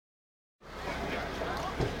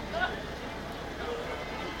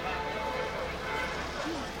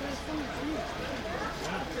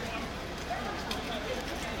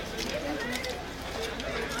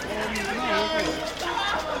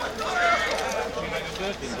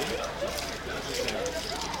working, dude.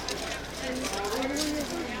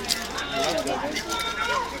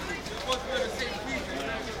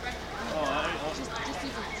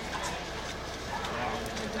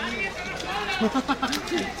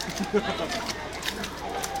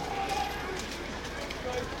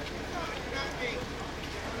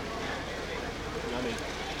 Yummy.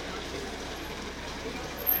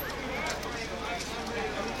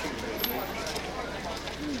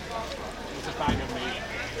 It's a bag of meat.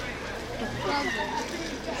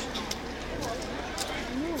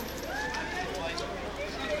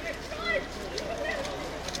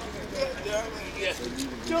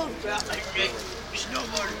 Don't feel like me.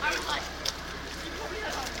 Snowboarding.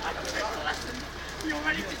 You're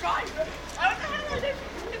ready to drive?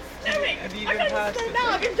 It's snowing. Have you I even can't passed slow it? down.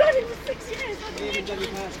 I've been driving for 6 years. Have you even done your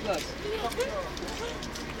Pass Plus?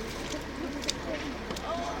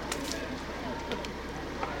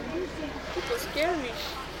 People scare me.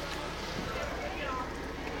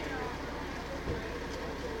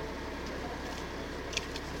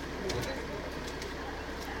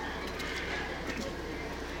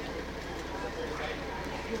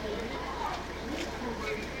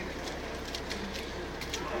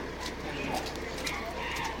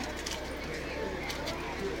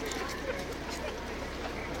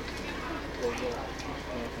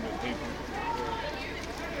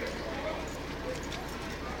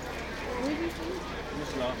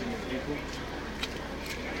 Just laughing at people.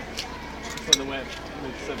 From the web,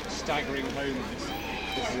 with sort of staggering home with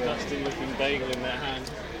this dusty looking bagel in their hand.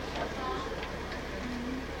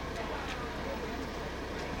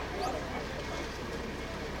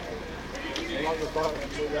 I like the fact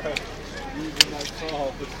that using that car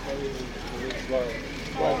for training for this way.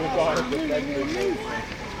 Where the guy defending me.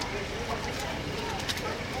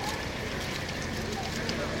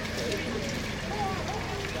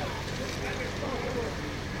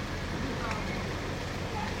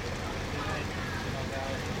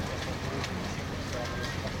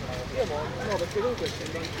 Yeah, man. No, but good question,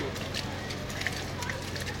 thank you.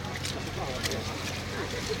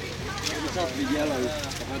 It's up the yellow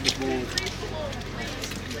behind the board.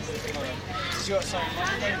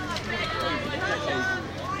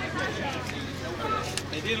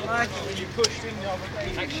 They didn't like it when you pushed in the other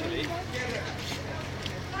day. Actually,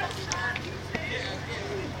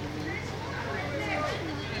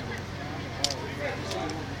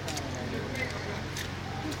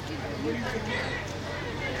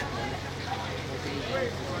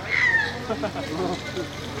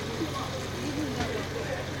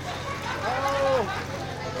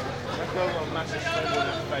 That girl got a massive stone on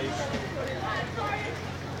her face.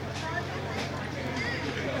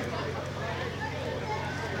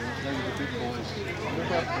 those are the big boys.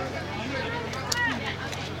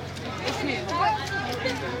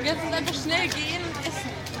 Jetzt ist einfach schnell gehen und essen.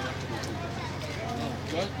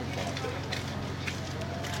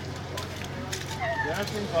 Ja,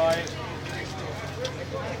 schon bei.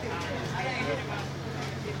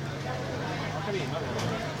 How can you not?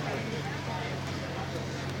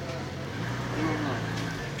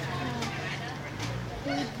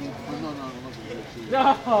 No.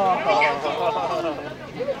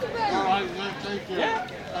 Alright, take it. Yeah.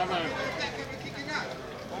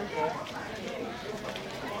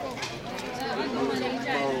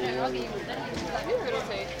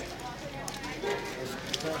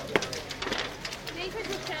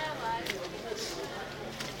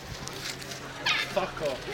 Fuck off.